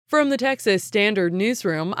From the Texas Standard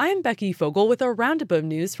Newsroom, I'm Becky Fogel with a roundup of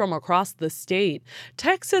news from across the state.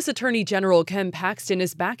 Texas Attorney General Ken Paxton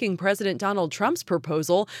is backing President Donald Trump's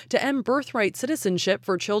proposal to end birthright citizenship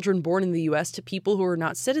for children born in the U.S. to people who are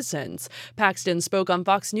not citizens. Paxton spoke on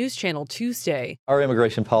Fox News Channel Tuesday. Our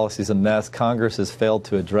immigration policy is a mess. Congress has failed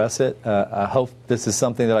to address it. I hope this is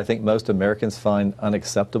something that I think most Americans find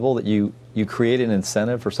unacceptable, that you create an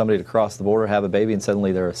incentive for somebody to cross the border, have a baby, and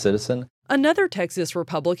suddenly they're a citizen. Another Texas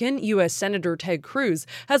Republican, U.S. Senator Ted Cruz,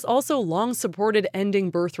 has also long supported ending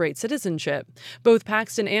birthright citizenship. Both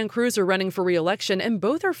Paxton and Cruz are running for re-election, and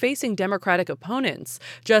both are facing Democratic opponents.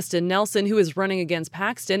 Justin Nelson, who is running against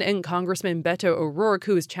Paxton, and Congressman Beto O'Rourke,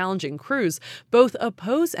 who is challenging Cruz, both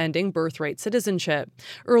oppose ending birthright citizenship.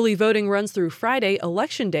 Early voting runs through Friday.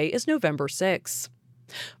 Election Day is November 6.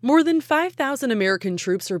 More than 5,000 American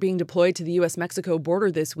troops are being deployed to the U.S.-Mexico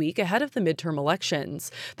border this week ahead of the midterm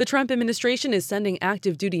elections. The Trump administration is sending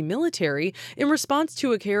active-duty military in response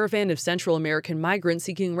to a caravan of Central American migrants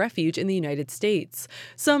seeking refuge in the United States.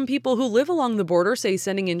 Some people who live along the border say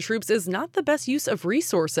sending in troops is not the best use of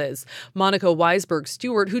resources. Monica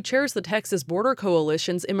Weisberg-Stewart, who chairs the Texas Border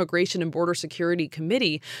Coalition's Immigration and Border Security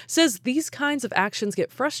Committee, says these kinds of actions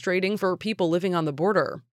get frustrating for people living on the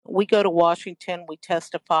border. We go to Washington, we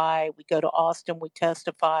testify. We go to Austin, we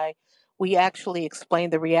testify. We actually explain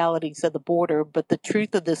the realities of the border. But the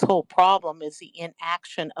truth of this whole problem is the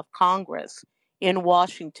inaction of Congress in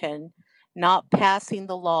Washington not passing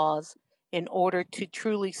the laws in order to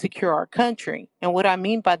truly secure our country. And what I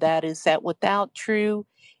mean by that is that without true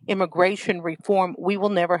immigration reform, we will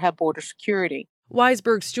never have border security.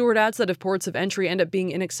 Weisberg-Stewart adds that if ports of entry end up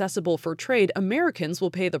being inaccessible for trade, Americans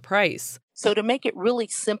will pay the price. So to make it really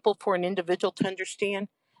simple for an individual to understand,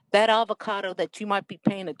 that avocado that you might be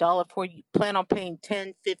paying $1 for, you plan on paying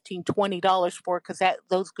 $10, $15, $20 for because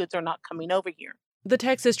those goods are not coming over here. The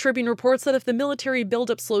Texas Tribune reports that if the military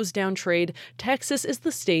buildup slows down trade, Texas is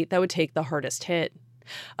the state that would take the hardest hit.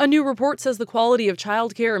 A new report says the quality of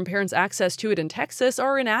childcare and parents' access to it in Texas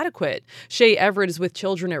are inadequate. Shay Everett is with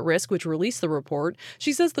Children at Risk, which released the report.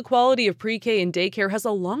 She says the quality of pre-K and daycare has a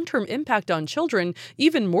long-term impact on children,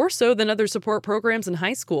 even more so than other support programs in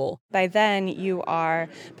high school. By then, you are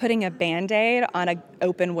putting a Band-Aid on an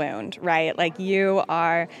open wound, right? Like you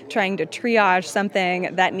are trying to triage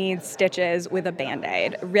something that needs stitches with a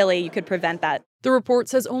Band-Aid. Really, you could prevent that. The report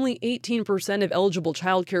says only 18% of eligible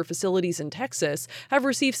childcare facilities in Texas have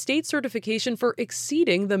received state certification for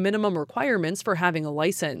exceeding the minimum requirements for having a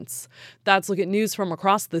license. That's Look at News from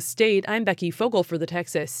across the state. I'm Becky Fogel for the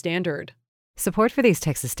Texas Standard. Support for these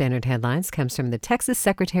Texas Standard headlines comes from the Texas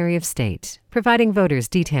Secretary of State, providing voters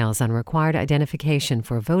details on required identification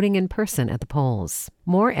for voting in person at the polls.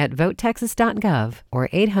 More at votetexas.gov or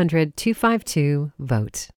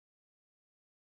 800-252-VOTE.